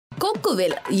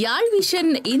கொக்குவில்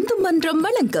யாழ்விஷன் இந்து மன்றம்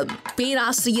வழங்கும்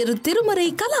பேராசிரியர் திருமுறை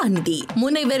கலாநிதி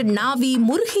முனைவர் நாவி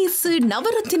முருகேசு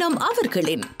நவரத்தினம்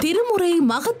அவர்களின் திருமுறை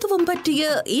மகத்துவம் பற்றிய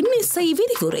இன்னிசை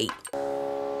விரிவுரை.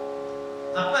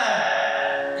 அப்ப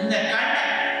இந்த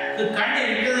கண்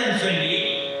இருக்குதுன்னு சொல்லி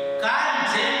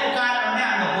கால் செருப்பு கால் வந்து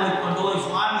அங்க போய் கொண்டு போய்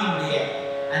சுவாமியினுடைய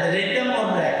அந்த ரெட்டம்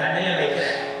போன்ற கண்ணில வைக்கிற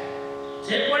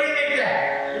செருப்போடையே வைக்கிற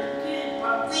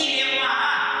பக்தி இல்லையம்மா.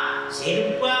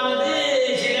 செருப்பாவது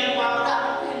சிலம்பாவது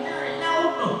அவருக்கு என்ன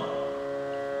ஊட்டணும்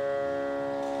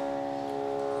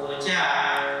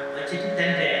வச்சுட்டு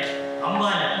தன்னுடைய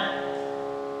அம்பால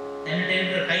தன்னுடைய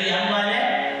இருக்கிற கை அம்பால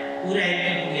ஊரா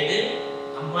இருக்கக்கூடியது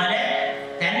அம்பால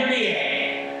தன்னுடைய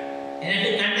எனக்கு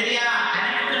கண் தெரியா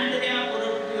தனக்கு கண் தெரியாம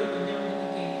பொருட்கள் கொஞ்சம்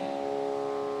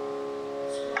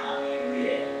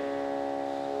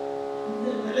இந்த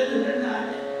விலகுகள்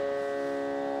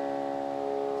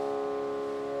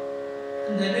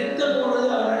அந்த ரத்த போறது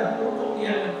அவரால் கொடுக்க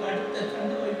முடியாத அடுத்த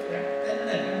கண்ணு வைக்கிறார்.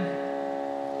 தன்னை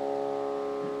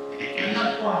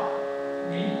கண்ணப்பா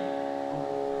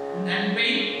நன்மை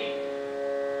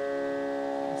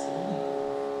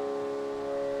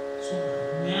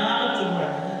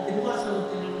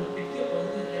திருவாசகத்தில் உள்ள பெரிய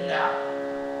பகுதிகள் எல்லாம்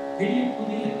பெரிய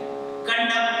புதிய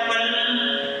கண்ணப்பல்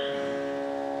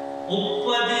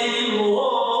முப்பது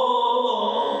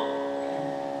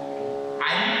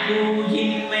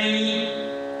அன்புயின்மை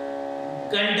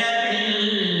கண்டதில்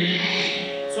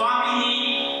சுவாமி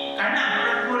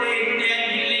கண்ணப்படக்கூடிய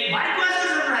இல்லை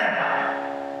மணிவாசல் சொல்றாருப்பா.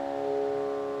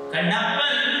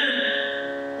 கண்ணப்பல்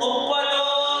ஒப்பதோ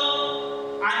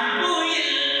அன்பு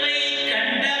இன்மை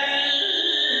கண்டதில்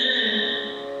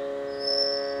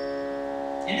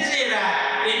என்ன செய்யறார்?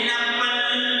 என்னப்பல்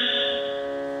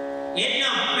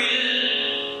என்னப்பில்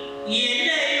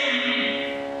என்னையும்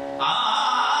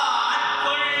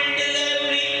ஆட்கொண்டு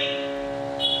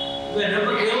இவர்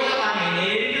ரொம்ப கேவலமாக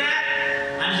இருக்கிறார்.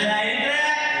 மனுஷனா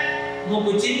இருக்கிறார்.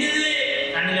 மூக்கு சிந்துது,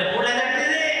 கண்ணில கூட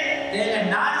கட்டுது, தேக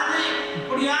நாடுது,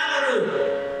 இப்படியான ஒரு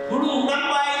குழு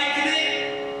உடம்பா இருக்குது.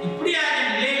 இப்படியான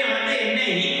நிலையில வந்து என்னை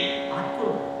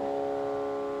ஆட்கொள்ளும்.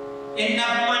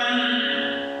 என்னப்பன்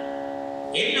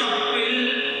என்னப்பில்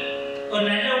ஒரு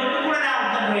நல்ல உடம்பு கூட நான்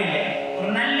ஒட்ட முடியல, ஒரு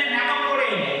நல்ல நகம் கூட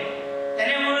இல்லை,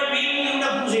 தலைமுறை மீன் கூட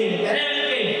பூசை இல்லை,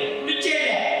 தலைவலுக்கு இல்லை, குளிச்சே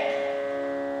இல்லை.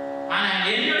 ஆனால்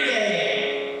என்னுடைய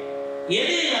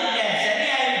எது அங்க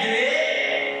சரியா இருக்குது?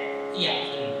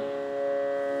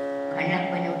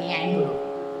 கண்ணப்பனுடைய அன்பு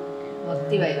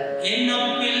பக்தி வைவர்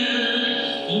என்னப்பில்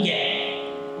இங்க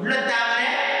உள்ள தாமரை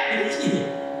இருக்குது.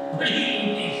 பெரிய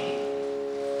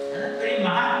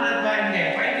மகாத்மா பாருங்க,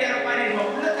 பைத்தியார பாருங்க,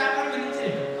 உள்ள தாமரை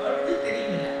பிரிச்சிருக்கு. அவருக்கு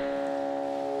தெரியுமில்ல.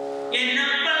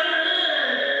 என்னப்பல்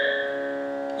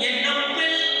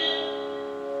என்னப்பில்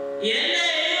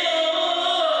என்னையோ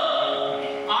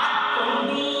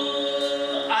ஆட்கொண்டு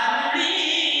அருளி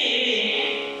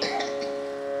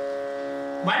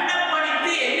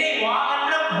வண்ணப்படுத்தி என்னை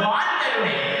வாழ்கின்ற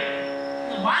வாழ்ந்தருடைய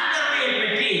இந்த வாழ்ந்தருடைய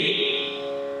பற்றி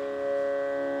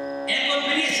எனக்கு ஒரு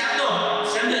பெரிய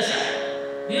சந்தோஷம்,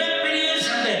 மிகப்பெரிய ஒரு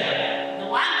சந்தேகம். இந்த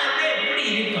வாழ்ந்தருடைய எப்படி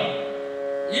இருக்கும்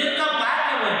இருக்க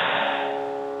பார்க்க வேண்டும்.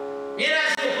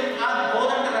 பேராசிரியர்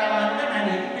கோதண்டராமன் நான்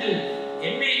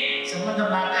எம்ஏ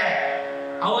சம்பந்தமாக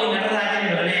அவை நடராஜன்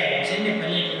இவர்களே சென்னை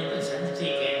பள்ளிக்கூடத்தில்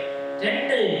சந்திச்சிருக்கேன்.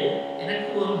 ரெண்டு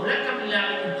எனக்கு ஒரு விளக்கம்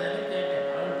இல்லாமல் இருந்ததை கேட்டேன்.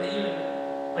 அவர்கள் பெரியவர்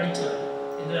படித்தவர்,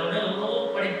 எங்களோட உணவு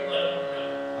படிப்பு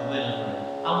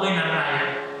அவை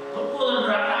நடராஜன்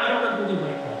பொற்போதன்றாங்க. அவரோட கூட்டி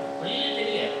படிப்பார். வெளியில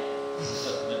தெரியாது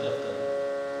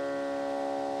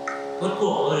பொற்கோ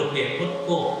ஒரு பேர்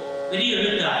பொற்கோ, பெரிய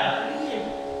எழுத்தாளர், பெரிய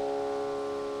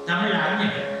தமிழ்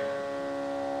அறிஞர்.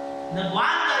 இந்த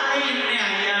வாழ்க்கை என்னுடைய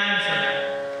ஐயான்னு சொன்னார்.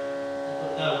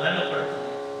 விளங்கப்படுத்துது.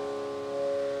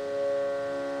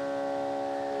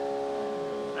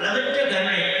 அளவற்ற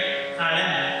கருணை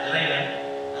காலன் இறைவன்,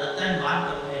 அதைத்தான்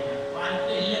வாழ்க்கை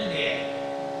வாழ்க்கை இல்லைங்க.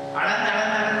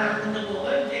 அளந்து போக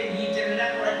நீச்சல்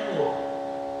எல்லாம் குறைஞ்சு போகும்.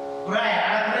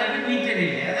 அளவுக்கு நீச்சல்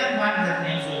இல்லை. அதான்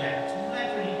வாழ்க்கை சொல்ல சும்மா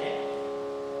சொல்லிட்டேன்.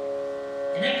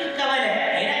 எனக்கு கவலை,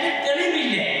 எனக்கு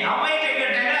தெளிவில்லை. அவையிட்ட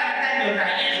கேட்டாங்க, அதைத்தான்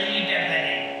சொல்றேன். ஐயா சொல்லிட்டேன்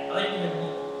தானே அவருக்கு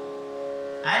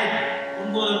யாருக்கு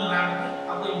 9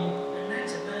 அவை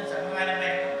சமகாலமாக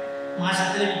இருக்கும்.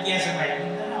 மாசத்துல வித்தியாசமா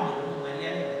இருக்குன்னு அவங்களுக்கு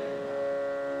மரியாதை.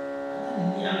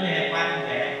 இந்தியாவில்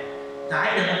பாருங்க,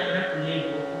 தாய் தகப்பன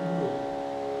பிள்ளைகள் கும்பிடுவோம்.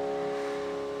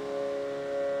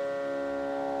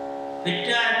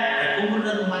 பெற்றார்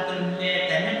கும்பிடுறது மாத்திரம் இல்லை,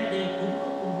 தன்னுடைய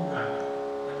கும்பிடுறாங்க.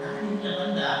 நான் இங்க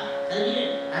வந்தா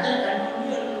அதில்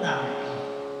கண்டுபிடியே இருந்தாங்க.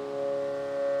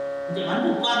 இங்க வந்து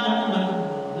உட்கார்ந்தவங்க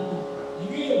வந்து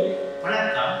இதே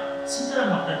பழக்கம் சிங்கள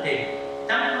மக்கள்கிட்ட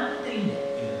தமிழ் மக்கள்கிட்ட இல்லை.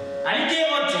 அழிஞ்சே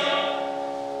போச்சு.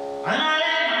 அதனால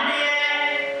நம்முடைய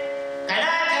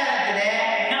கலாச்சாரத்துல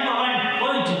நம்பர் 1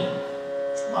 போயிட்டு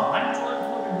சும்மா 1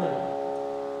 போட்டு வரும்.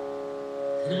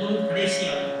 திருமணம்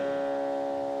கடைசியா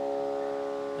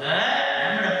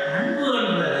நம்மளோட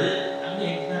பண்புன்றது அங்கே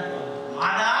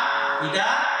மாதா பிதா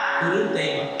குரு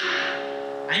தெய்வம்.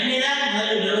 அங்கேதான்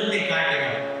முதல் தெய்வத்தை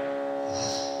காட்டுகிறோம்.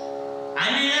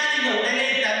 அங்கேதான் இந்த உடலை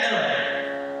தந்தவர்.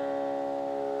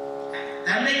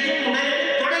 தந்தைக்கும் உடலுக்கு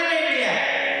தொடர்பே கிடையாது.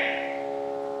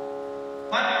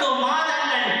 10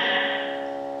 மாதங்கள்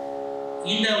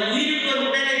இந்த உயிருக்கு ஒரு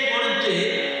உடலை கொடுத்து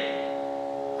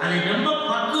அதை ரொம்ப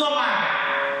பக்குவமாக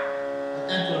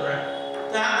அதான் சொல்றேன்.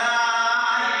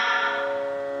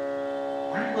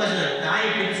 தாய்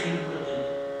எப்படி சொல்லுறது?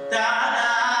 தாய்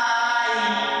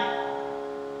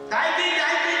தாய்க்கு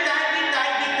தாய்க்கு தாய்க்கு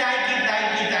தாய்க்கு தாய்க்கு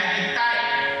தாய்க்கு தாய்க்கு தாய்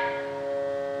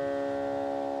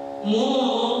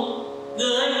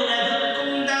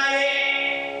உலகக்கும் தாயே.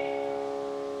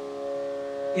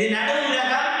 இது நடு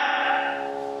உலகம்.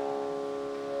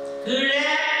 கீழே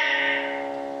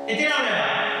எத்தனை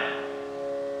உலகம்?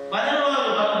 11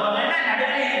 நடுவில்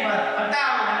 10வது நம்பர்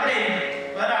 16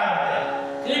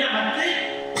 கீழே வந்து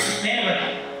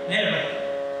மேல்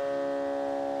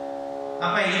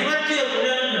அப்ப 21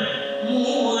 உலகங்கள்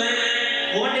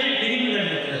ஒவ்வொன்றில் பிரிவுகள்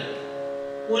இருக்கிறது.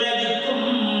 உலகுக்கும்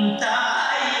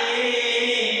தாயே.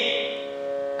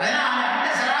 அதனால அந்த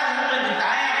சராசரங்களுக்கு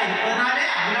தாயாக இருப்பதனாலே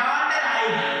அகிலாண்ட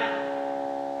நாயகி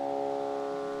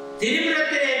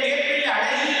திருமணத்திலே வேப்பில்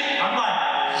அழகி அம்பாள்.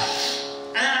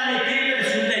 அதனால திருமண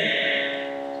சுந்தரி.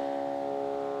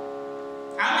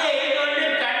 அங்கே கொண்டு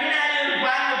கண்ணினாலே ஒரு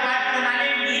பார்வை பார்ப்பதனாலே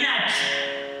மீனாட்சி.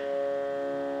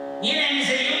 மீன்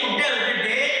செய்யும் முட்டை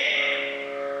விட்டுட்டு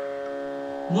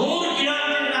 100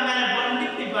 கிலோமீட்டர் நம்மளால போட்டு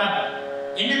இப்படி பார்ப்போம்.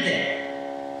 என்னது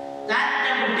காட்ட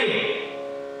முட்டை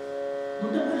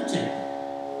பிடிச்சு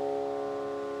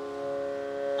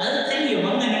அது தெரியும்.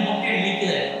 மங்கன முட்டை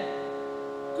நிற்கிறார்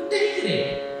கிட்ட நிற்கிறேன்.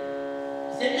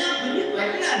 இதெல்லாம் பெரிய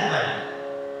வரலா இருப்பாரு.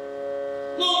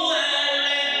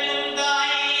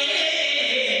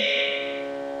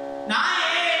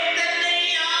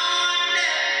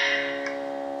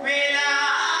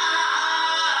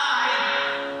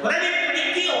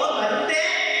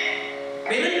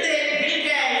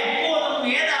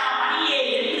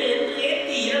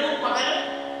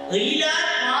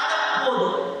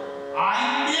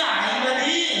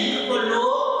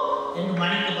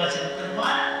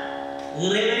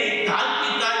 இறைவனை தாழ்த்தி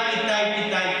தாழ்த்தி தாழ்த்தி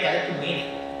தாழ்த்தி அதுக்கு மேல்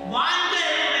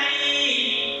வாழ்ந்தனை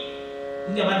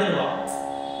இங்க வந்துடுவோம்.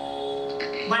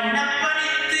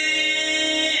 மண்ணப்படித்து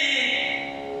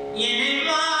என்னை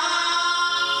வா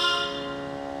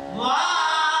வா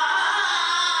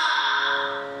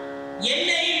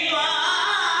என்னை வா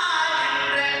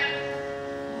என்ற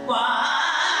வா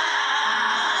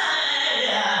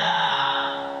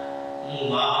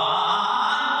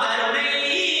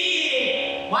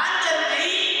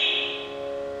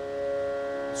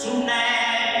சுண்ண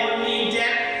பொன்னீச்ச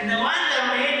இந்த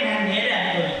வாழ்ந்தவரை நான் நேரம்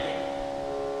அனுபவித்தேன்.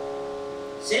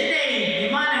 சென்னை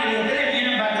விமான நிலையத்தில்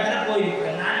மீனம்பாக்கத்தில்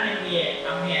போயிருக்கிறேன். நான் என்னுடைய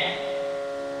அம்மையார்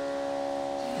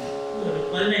ஒரு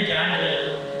 15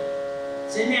 ஆண்டுகளுக்கு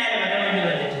சென்னையால் வர வேண்டி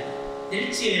வந்துட்டு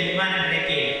திருச்சியில் விமானம்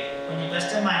கிடைக்க கொஞ்சம்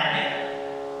கஷ்டமான நேரம்.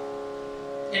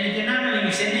 எனக்கு என்ன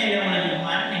நீங்கள் சென்னையில் உங்களுக்கு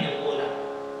விமானம் நீங்கள் போகலாம்.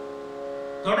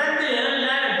 தொடர்ந்து 7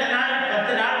 நாள் 8 நாள்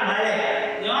 10 நாள் மழை.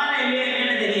 விமானம்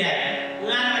இல்லைன்னு தெரியாது.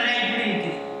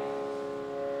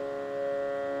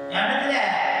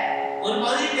 ஒரு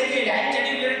பகுதி தெரியல 5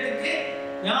 அடி உயரத்துக்கு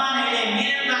விமான நிலையம்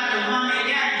மீனம்பாக்கம் விமான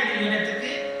நிலையம் 5 அடி உயரத்துக்கு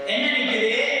என்ன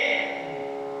நிற்குது?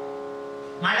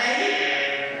 மழை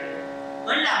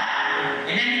வெள்ளம்.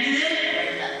 என்ன நிற்குது?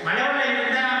 மழை வெள்ளம்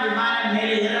இருந்தா விமானம்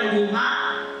மேலே ஏற முடியுமா?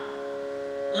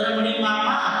 ஏற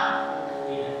முடியுமாமா?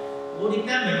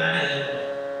 ஓடித்தான் விமானம் ஏறும்.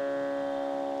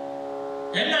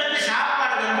 எங்களுக்கு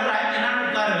சாப்பாடு வந்து 5 நாள்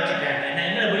உட்கார வச்சுட்டாங்க.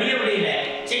 எங்களை வெளியே விடையில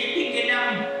செக்கிங் எல்லாம்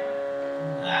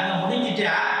அங்கே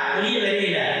முடிஞ்சிட்டா வெளியே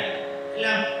வரையில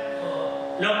எல்லாம்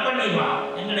லொக் பண்ணிடுவான்.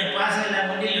 எங்களை பாசம் எல்லாம்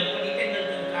பண்ணி லொக் பண்ணிட்டு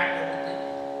எங்களுக்கு காட்டு வந்துட்டு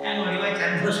நாங்கள் வடிவாக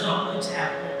சந்தோஷம்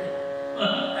சாப்பிட்டு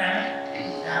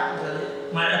சாப்பிட்றது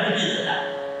மழை பெய்யுதுதான்.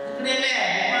 இப்படியில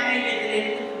விமான நிலையத்தில்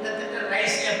இருந்து கிட்டத்தட்ட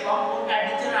ரைஸில் பம்ப் போட்டு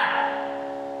அடிச்சுறாங்க.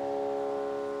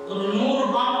 ஒரு 100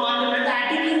 பம்ப் வந்து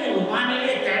அடிக்கிறது. விமான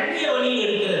நிலைய தண்ணியை வெளியே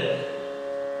எடுக்கிறது.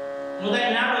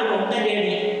 முதல் நாள் ஒரு 1.5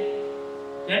 அடி,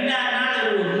 2ஆம் நாள்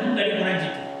ஒரு 3 அடி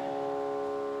குறைஞ்சிட்டு,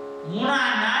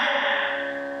 3ஆம் நாள்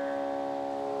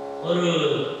ஒரு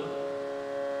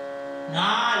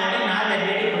 4 அடி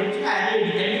 4.5 அடி குறைஞ்சி 6 அடி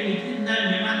தண்ணி நிற்று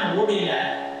இருந்தாலும் விமானம் ஓடையில.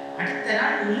 அடுத்த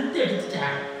நாள் இழுத்து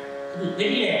எடுத்துட்டாங்க. அது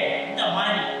பெரிய இந்த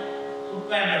மாதிரி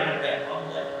சுப்பாண்ட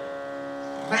அவங்க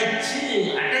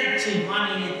அடைச்சு விமான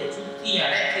நிலையத்தை சுற்றி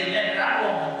அடைச்சு இல்லை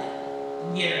ராணுவம் வந்து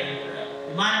இந்திய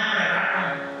விமானப்பட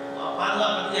ராணுவம்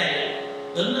பாதுகாப்பு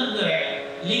எங்கெங்க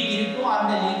லீக் இருக்கோ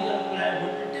அந்த லீக்குள்ள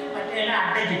விட்டுட்டு மற்றையெல்லாம்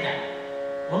அடைச்சிட்டாங்க.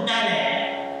 ஒன்றால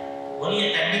ஒளிய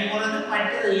தண்ணி போறது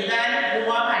மற்றது ஏதாவது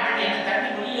போவாம அடைச்சி என்ன தண்ணி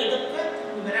வெளியே எடுக்க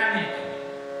திரும்பி வராம இருக்கு.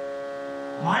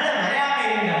 மழை வராம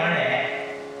இருந்த மழை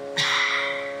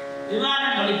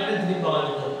விமானம் வலிக்கிட்டு திரும்ப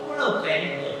வந்து இவ்வளவு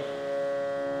கழிவு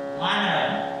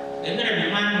மாணவன் எங்கட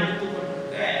விமானம்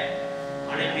எடுத்துக்கொண்டிருக்க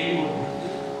மழை பெய்து கொண்டிருக்கு.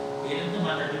 இருந்தும்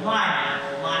அந்த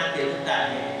விமானத்தை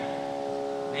எடுத்தாங்க.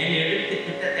 மேலே எடுத்து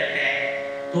கிட்டத்தட்ட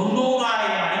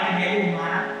 90,000 அடிக்கு மேலே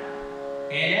விமானம்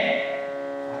மேலே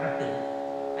பறக்குது.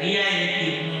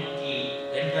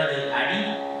 5280 அடி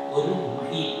ஒரு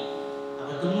மைல். அப்ப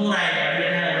 90,000 அடி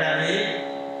என்ன எவ்வளவு?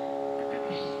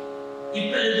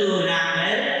 இப்பொழுது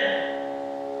நாங்கள்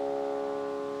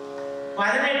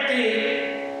 18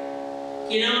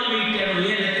 கிலோமீட்டர்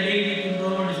உயரத்திலே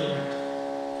இருக்கின்றோம் சொல்றாங்க.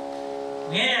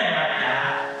 மேல பார்த்தா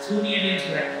சூரியன்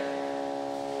சொல்றாங்க.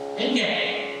 எங்க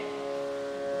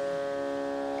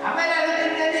அவர்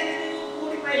அதுக்கு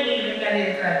கூடி பயிர்கள்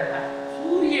இருக்கிறார்.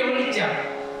 சூரிய வெளிச்சம்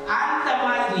அந்த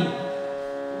மாதிரி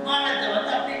விமானத்தை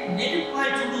வந்து அப்படியே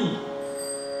நெருப்பாய் சுடு.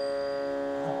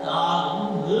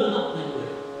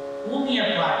 பூமியை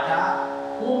பார்த்தா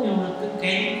பூமி உங்களுக்கு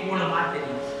கை கூலமா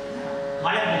தெரியும்.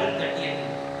 மழை முதல் கட்டியது.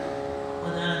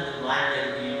 அப்பதான் அந்த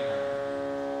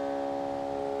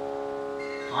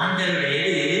ஆண்டருடைய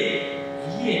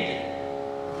இல்லையற்ற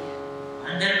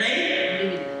ஆண்டரை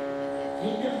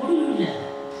எந்த முடிவில்லை.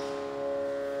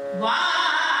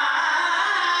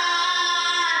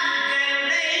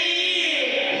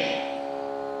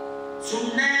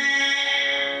 சுண்ண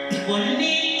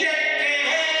பொன்னீற்றே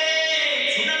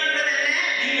சுண்ணன்றதென்ன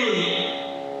தீவுதி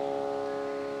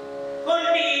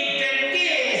பொன்னீற்றே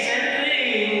சென்று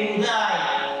உதாய்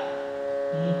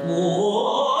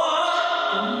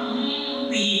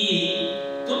தும்பி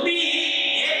தும்பி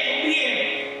தும்பியை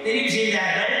தெரிவு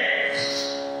செய்தார்கள்.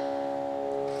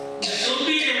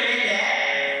 தும்பியில மேல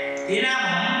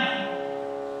தினமும்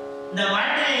இந்த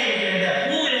வண்டியில் இருக்கிற இந்த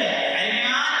பூல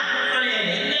அருமையான பூக்களை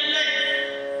எங்கெங்க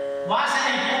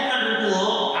வாசனை பூக்கள் இருக்குதோ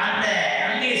அந்த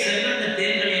அங்கே சென்ற இந்த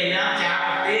தேன்களை எல்லாம்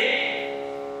சாப்பிட்டு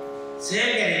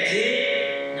சேகரித்து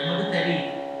நமக்கு தெரியும்.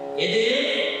 எது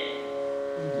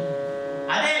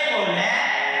அதே போல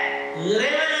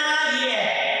இறைவனாகிய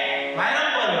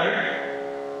பரம்பொருள்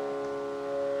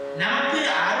நமக்கு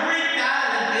அருளை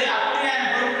தாரதற்கு அப்படியான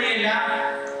பொருட்களை எல்லாம்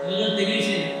இவர்கள் தெரிவு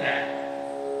செய்திருக்கிறார்.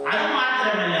 அது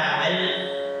மாத்திரமல்லாமல்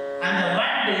அந்த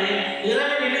வண்டு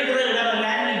இறைவன் இருக்கிற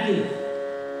இடமெல்லாம் நிற்குது.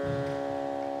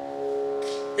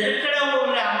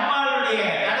 திருக்கடவுள்ள அம்மாளுடைய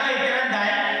கதவை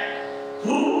திறந்தால்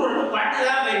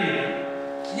பாட்டுதான் வருது.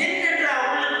 என்னென்று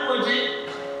அவங்களுக்கு போச்சு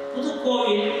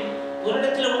புதுக்கோவில் ஒரு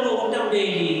இடத்துல ஓட்ட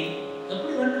முடியாது.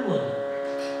 எப்படி வந்து போகுது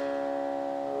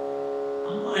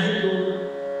அம்மாளுக்கு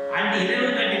அந்த இரவு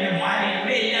கட்டின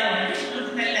மாறியுமே எல்லாம் வந்து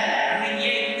நல்ல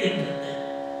அமைதியே இருக்கின்றது.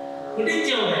 பிடிச்ச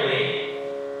உடனே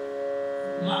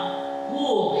பூ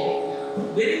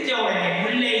விரிஞ்ச உடனே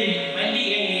முல்லை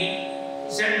மல்லிகை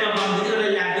செண்பகம் இதுகள்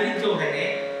எல்லாம் விரிஞ்ச உடனே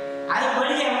அது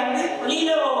வெளியே வந்து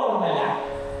வெளியில போகல.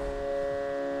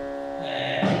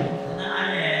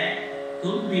 அதனால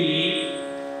தும்பி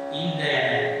இந்த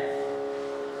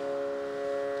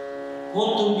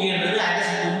போத்தும்பி என்பது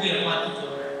அரசு தும்பியை பார்த்து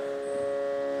சொல்றேன்.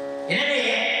 எனவே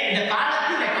இந்த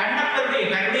காலத்தில் கண்ணப்பருடைய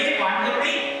கருணை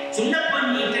வாழ்ந்தவரை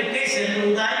சுண்ணப்பன் நீட்டத்தை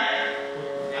செல்வதாய்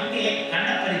அங்கே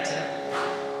கண்ணப்பரிச்சார்.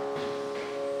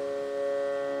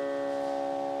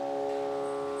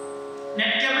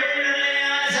 நெற்றமிழ்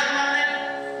நல்லையார் சம்பந்தன்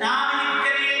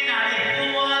நாவினிக்கரையை நாளை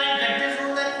பூவாரின் கற்று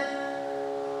சூழல்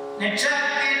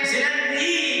நெற்றாக்கின்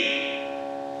சிறந்தி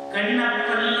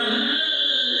கண்ணப்பன்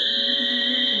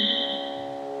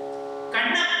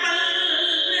கண்ணப்பன்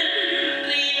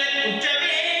குற்றம்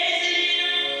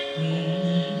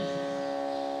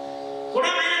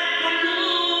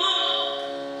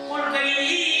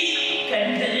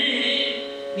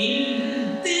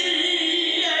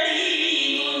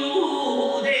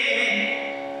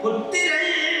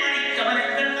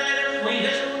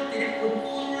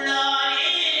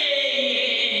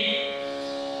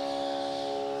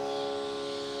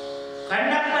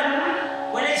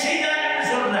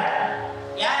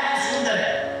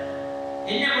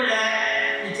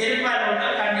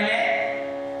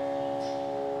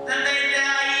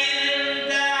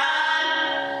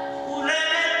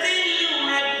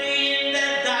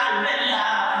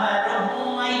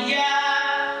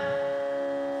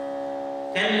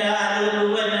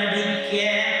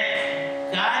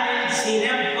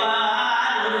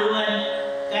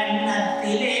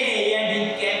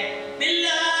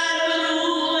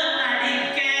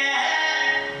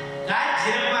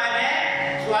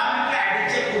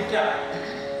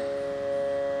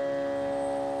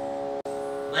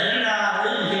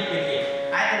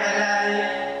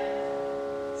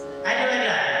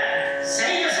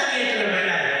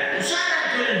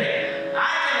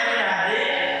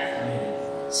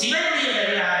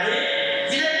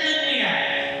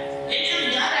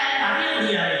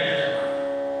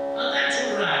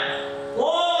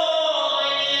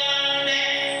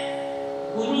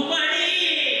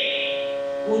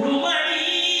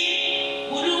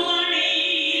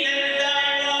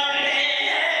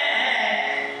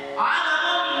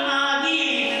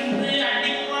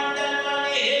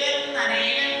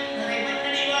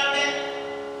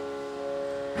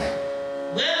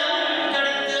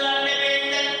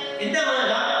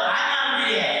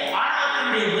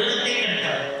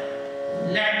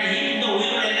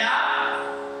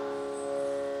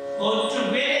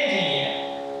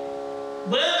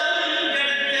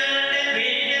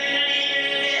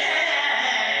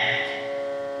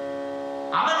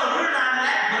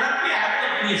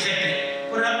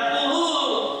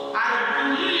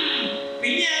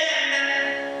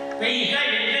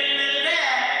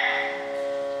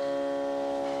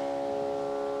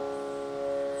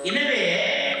எனவே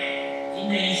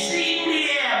இந்த இசையினுடைய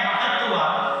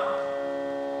மகத்துவம்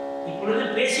இப்பொழுது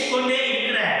பேசிக்கொண்டே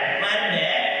இருக்கிறார் பாருங்க.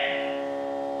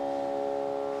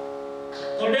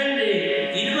 தொடர்ந்து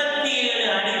 27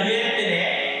 அடி உயரத்தில்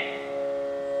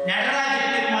நடராஜ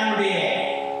பெருமானுடைய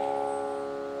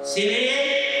சிலையை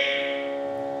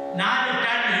 4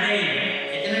 டன் இடை.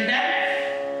 எத்தனை டன்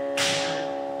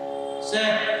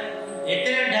சார்?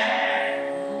 எத்தனை டன்?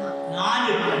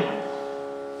 4 டன்.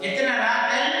 எத்தனை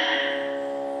ராத்தல்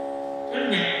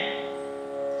சொல்லுங்க?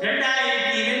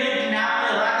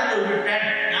 2240 ராத்தல் ஒரு டன்.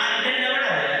 4 டன்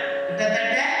எவ்வளவு?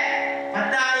 கிட்டத்தட்ட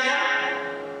 10,000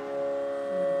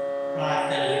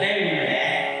 ராத்தல் இடையுள்ள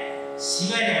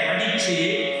சிவனை வடிச்சு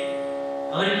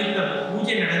அவருக்கு இப்ப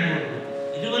பூஜை நடந்து கொண்டு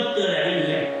 27 அடி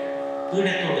உயரம்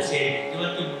பீடத்தோடு சேர்ந்து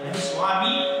 23 அடி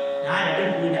சுவாமி 4 அடி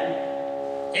பீடம்.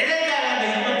 எதற்காக அந்த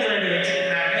 27 அடி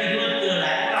வச்சிருக்கிறாங்க? 27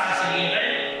 அருளாசிரியர்கள்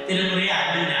திருமுறை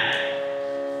அருளினார்.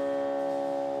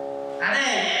 அதை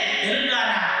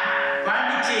தெலுங்கானா,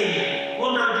 பாண்டிச்சேரி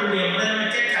போன்றவற்றுடைய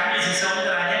முதலமைச்சர் தமிழிசை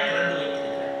சவுந்தரராஜன் திறந்து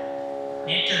வைத்திருக்கிறார்.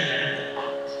 நேற்று நடந்தது.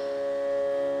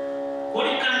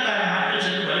 கோடிக்கணக்கான மக்கள்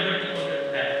சென்று வழிபட்டுக்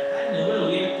கொண்டிருக்கிறார். எவ்வளவு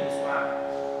உயரத்தில் சுவாமி!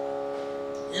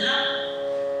 இதெல்லாம்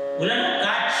உலக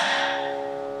காட்சி.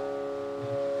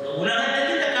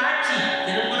 உலகத்துக்கு இந்த காட்சி,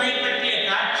 திருமுறை பற்றிய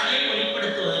காட்சியை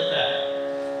வெளிப்படுத்துவதற்காக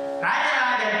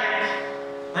ராஜராஜன்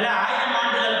பல 1000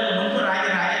 ஆண்டுகளுக்கு முன்பு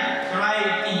ராஜராஜன்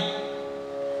 950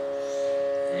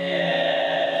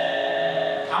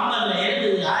 இருந்து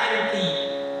 1010,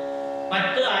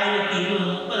 1020,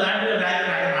 30 ஆண்டுகள்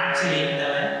ராஜராஜன் ஆட்சியில்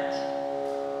இருந்தவர்.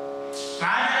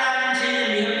 ராஜராஜன் செய்த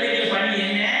மிகப்பெரிய பணி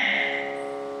என்ன?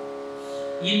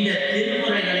 இந்த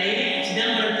திருமுறைகளை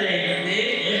சிதம்பரத்தில் இருந்து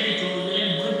எடுத்துச் சொல்வதை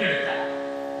முறுக்கெடுத்தார்.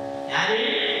 யாரு?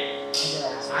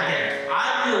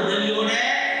 ஆகிய உதவியோட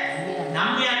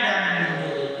நம்பியாண்டார்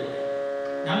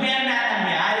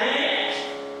யாரு?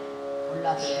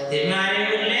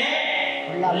 திருநாரையூரிலே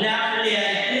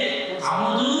உள்ளாப்பிள்ளையாருக்கு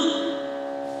அமுது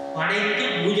படைத்து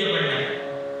பூஜை பண்ணார்.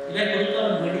 இதை கொடுக்க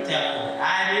அவர் வெடிச்சாக்கும்.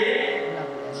 யாரு?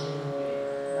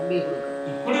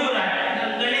 இப்படி ஒரு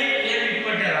அட்டங்களை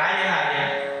கேள்விப்பட்ட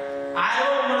ராஜராஜன்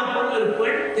ஒரு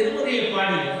பெண் திருமுறையை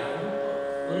பாடி இருக்கிறார்.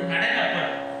 ஒரு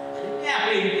நடனப்பண்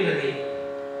அப்படி இருக்கிறது.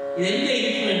 இது எங்க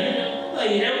இருக்கிறது? ரொம்ப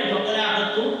இரவு பகலாக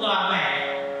தூக்காம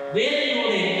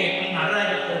வேலையோடு இருக்க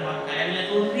நடராஜ பெருமான் கடல்ல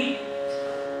தோன்றி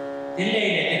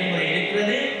தில்லையில திருமுறை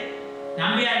இருக்கிறது.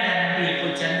 நம்பியாண்டார் நம்பியை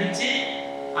போய் சந்திச்சு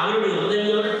அவருடைய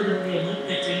உதவியோடு திருமுறையை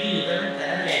மீட்க சொல்லி இதெல்லாம்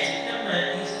கடலை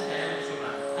சித்தம்பரம்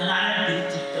சொல்றாங்க. அதனால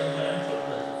திருச்சித்தம்பரம்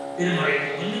சொல்றது. திருமுறை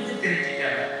முன்னுக்கு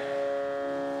திருச்சிட்டம்பரம்.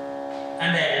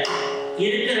 அந்த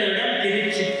இருக்கிற இடம்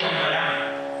திருச்சித்தம்பரம்.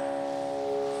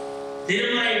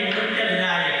 திருமுறை முழுக்க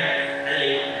விநாயகர் அதில்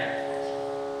இருக்கிறார்.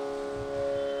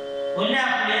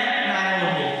 பொல்லாப்பிள்ளையார் நானே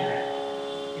ஒன்று இருக்கிறார்.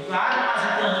 இப்போ 6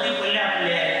 மாசத்துக்கு வந்து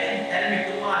பொல்லாப்பிள்ளையாருக்கு தரணி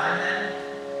குருவாசன்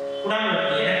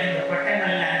குடம்புக்கு எனக்கு இந்த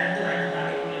பட்டங்கள்ல இருந்து 2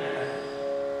 நாளைக்குள்ள நடக்கும்.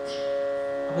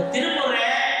 அப்போ திருமுறை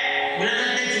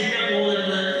உலகத்தை சுற்ற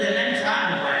போகுதுன்றது எல்லாம்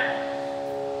சார்ந்துப்பாரு.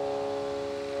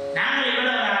 நாங்கள்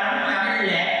இவ்வளவு நாளும்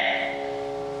தமிழ்ல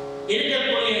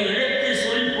இருக்கக்கூடிய எழுத்து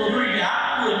சொல் பொருள்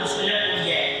யாப்பு என்று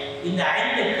சொல்லக்கூடிய இந்த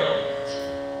 5க்கும்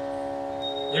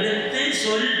எழுத்து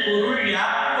சொல் பொருள்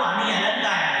யாப்பு அணி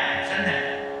அலங்காரம்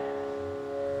சந்தனம்,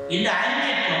 இந்த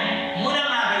 5க்கும்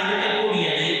மூலமாக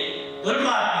இருக்கக்கூடியது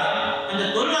தொல்காப்பியம். அந்த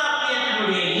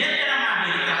தொல்காப்பியத்தினுடைய இலக்கணமாக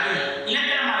இருக்காது.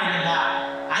 இலக்கணமாக இருந்தால்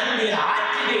அதனுடைய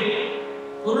ஆட்சியை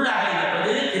பொருளாக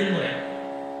இருப்பது திருமுறை.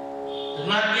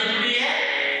 தொல்காப்பியத்தினுடைய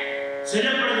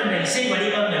சொல்லப்படுகின்ற இசை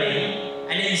வடிவங்களை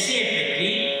அல்லது இசையை பற்றி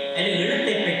அல்லது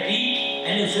எழுத்தை பற்றி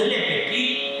அல்லது சொல்லை பற்றி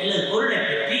அல்லது பொருளை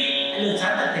பற்றி அல்லது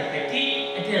சத்தத்தை பற்றி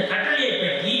அல்லது கட்டளையை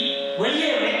பற்றி வெளியே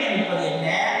விளக்கி நிற்பது என்ன?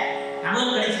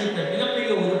 நமக்கு கிடைச்சிருக்கிற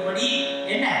மிகப்பெரிய உருப்படி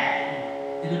என்ன?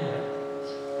 திருமுறை.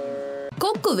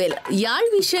 கொக்குவில் யாழ்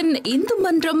விஷன் இந்து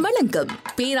மன்றம் வழங்கும்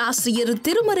பேராசிரியர்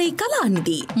திருமுறை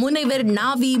கலாநிதி முனைவர்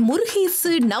நாவி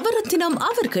முருகேசு நவரத்தினம்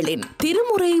அவர்களின்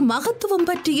திருமுறை மகத்துவம்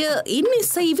பற்றிய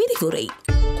இன்னிசை விரிவுரை.